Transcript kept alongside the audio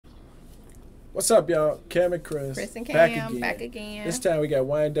What's up, y'all? Cam and Chris. Chris and Cam, back again. This time we got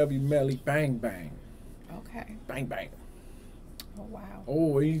YNW Melly, Bang Bang. Okay. Bang Bang. Oh, wow.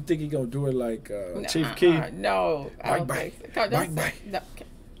 Oh, you think he gonna do it like Chief Keef? No. Bang Bang. Bang Bang.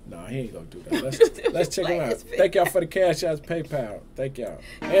 No, he ain't gonna do that. Let's check him out. Thank y'all for the cash out, PayPal. Thank y'all.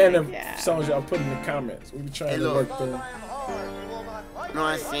 And the songs y'all put in the comments. We be trying to work through. You know what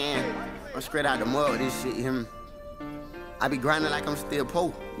I'm saying? I'm straight out the mud with this shit, him. I be grinding like I'm still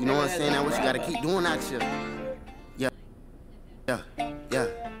poor. You know what I'm saying? That's what you gotta keep doing out here. Yeah.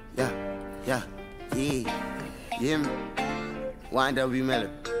 YNW Melly.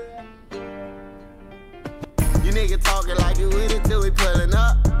 You niggas talking like you with it till we pulling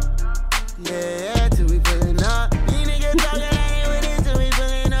up. Yeah, till we pulling up. You niggas talking like you with it till we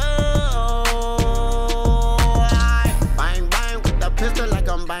pulling up. Bang bang with the pistol like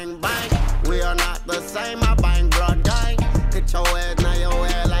I'm bang bang. We are not the same, I bang blood gang. Hit your ass, now your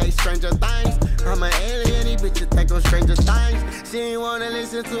ass like Stranger Things. I'm an alien, these bitches think I'm Stranger Things. She ain't wanna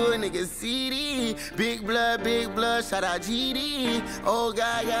listen to a nigga CD. Big blood, shout out GD. Oh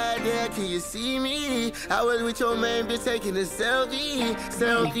God, goddamn, can you see me? I was with your man, bitch, taking a selfie.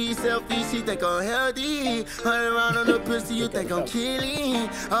 Selfie, she think I'm healthy. 100 round on the pussy, you think I'm killing.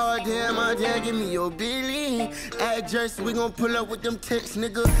 Oh damn, give me your Billy. Address, we gon' pull up with them texts,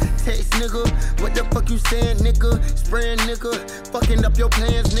 nigga. Text, nigga. What the fuck you saying, nigga? Spraying, nigga. Fucking up your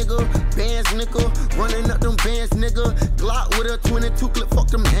plans, nigga. Bands, nigga. Running up them bands, nigga. Glock with a 22 clip, fuck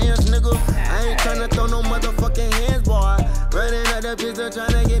them hands, nigga. I ain't tryna throw no motherfucking hands, boy. Running up the pistol,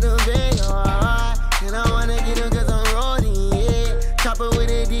 tryna get them big, alright. And I wanna get them cause I'm rolling, yeah. Chopper with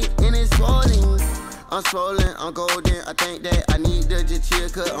a dick and it's swollen. I'm swollen, I'm golden. I think that I need to just chill,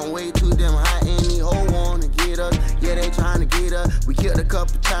 cause I'm way too damn hot. And these hoes wanna get us. Yeah, they tryna get us. We killed a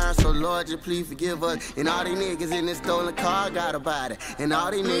couple times, so Lord, just please forgive us. And all these niggas in this stolen car got a body. And all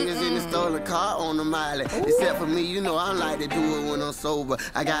these niggas in this stolen car on the miley. Except for me, you know I like to do it when I'm sober.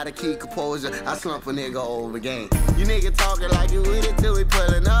 I gotta keep composure. I slump a nigga over game. You niggas talking like you with it till we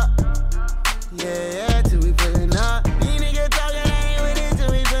pulling up. Yeah, till we pulling up. You niggas talking like you with it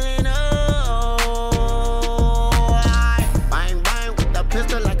till we pulling up.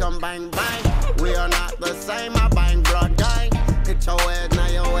 Pistol like I'm bang bang. We are not the same, I bang blood gang. Hit your ass, now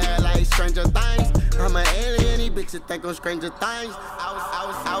your ass like Stranger Things. I'm an alien, these bitches think I'm Stranger Things.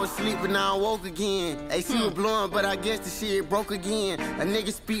 I was sleeping, now I woke again. AC was blowing, but I guess the shit broke again. A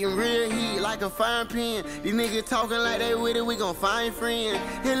nigga speaking real heat like a fire pin. These niggas talking like they with it, we gon' find friends.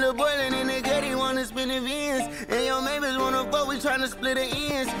 And little boy in the gut, he wanna spin the vins. And your neighbors wanna fuck, we tryna split the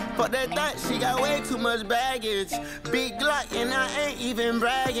ends. Fuck that thought, she got way too much baggage. Big Glock, and I ain't even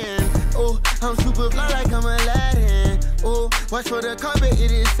bragging. Oh, I'm super fly like I'm Aladdin. Oh, watch for the carpet,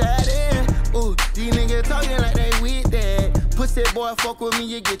 it is satin. Oh, these niggas talking like they with that. Pussy boy, fuck with me,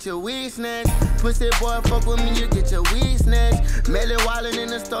 you get your wig snatched. Pussy boy, fuck with me, you get your wig snatched. Melly wildin' in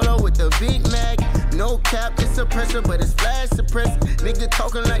the store with the Big Mac. No cap, it's suppressor, but it's flash suppressor. Nigga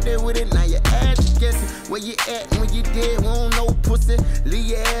talking like they with it, now your ass guessing. Where you at when you dead, we don't know pussy. Leave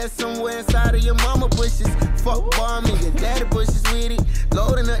your ass somewhere inside of your mama bushes. Fuck bomb me, your daddy bushes with it.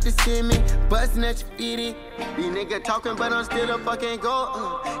 Loading up the semi, bustin' at your fitty. These niggas talking, but I'm still a fucking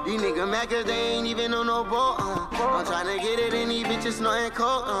goat. These niggas mad cause they ain't even on no boat. I'm tryna get it in these bitches snorting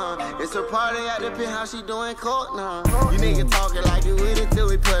coke. It's a party at the pit, how she doing coke? You niggas talking like you with it till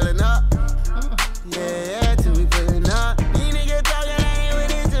we pulling up. Yeah, till we pulling up. You niggas talking like you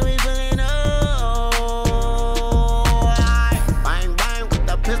with it till we pulling up. Bang bang with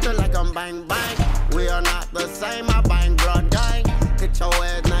the pistol like I'm bang bang. We are not the same, I bang blood gang. Hit your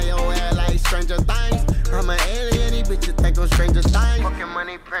ass, now your ass like Stranger Things. I'm an alien, these bitches think I'm Stranger Things. Fucking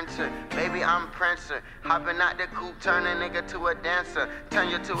money printer, baby I'm Princer. Hopping out the coupe, turn a nigga to a dancer. Turn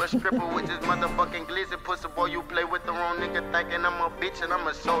you to a stripper with this motherfucking glizzy. Pussy boy, you play with the wrong nigga thinking I'm a bitch and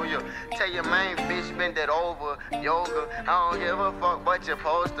I'ma show you. Tell your main bitch, bend it over, yoga. I don't give a fuck what you're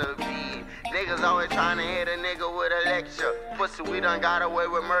supposed to be. Niggas always trying to hit a nigga with a lecture. Pussy, we done got away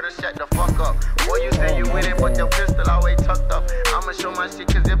with murder, shut the fuck up. Boy, you say you with it, but your pistol always tucked up. I'ma show my shit,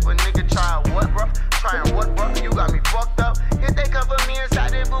 cause if a nigga try what, bro? Trying what, bro? You got me fucked up. If they come for me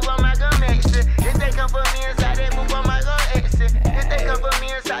inside that boob, I'm not gonna exit. If they come for me inside that boob, I'm not gonna exit. If they come for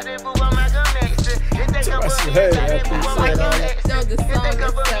me inside that boob, I'm not gonna exit. If they come for me inside that boob, I'm not gonna exit. If they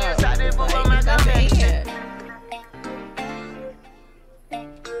come for me inside that boob, I'm not gonna exit.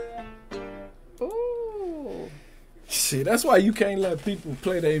 Ooh. See, that's why you can't let people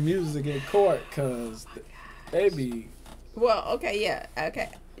play their music in court, cause they be. Well, okay, yeah, okay.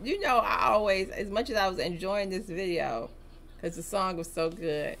 You know, I always, as much as I was enjoying this video, because the song was so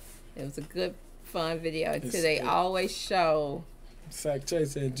good, it was a good, fun video, until they always show Sack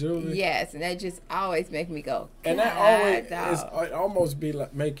Chase and Julie. Yes, and that just always make me go. And that always it almost be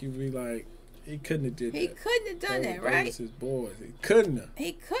like make you be like, he couldn't have did that. He couldn't have done that, right? Was his boys. He couldn't have.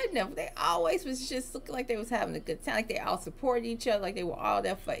 He couldn't have. They always was just looking like they was having a good time, like they all supported each other, like they were all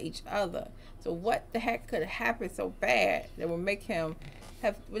there for each other. So what the heck could have happened so bad that would make him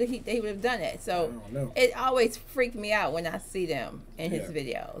have? He would have done it. So it always freaked me out when I see them in his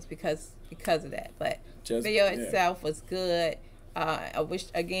videos because of that. But the video itself was good. I wish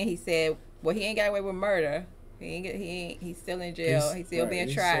again he said, well, he ain't got away with murder. He's still in jail. He's still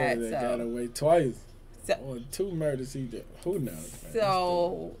being tried. He so got away twice. Or 2 murders he did. Who knows? Man?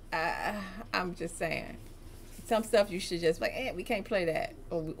 So I'm just saying, some stuff you should just like, we can't play that,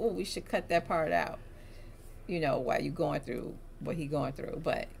 or we should cut that part out. You know, while you going through what he going through.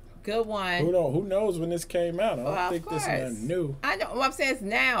 But good one. Who knows when this came out? I don't think this is new. I know. What I'm saying is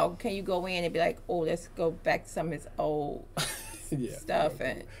now, can you go in and be like, let's go back to some of his old stuff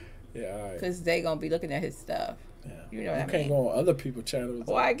and. Yeah, because they gonna be looking at his stuff. Yeah, you know what I mean. You can't go on other people's channels.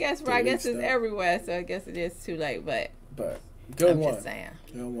 Well, I guess it's everywhere, so I guess it is too late. But good I'm one. Just saying.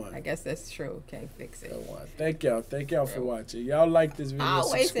 Good one. I guess that's true. Can't fix it. Good one. Thank y'all for watching. Y'all like this video? I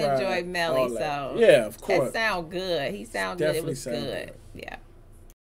always enjoy Melly, so yeah, of course. It sound good. He sounded good. It was good. Yeah.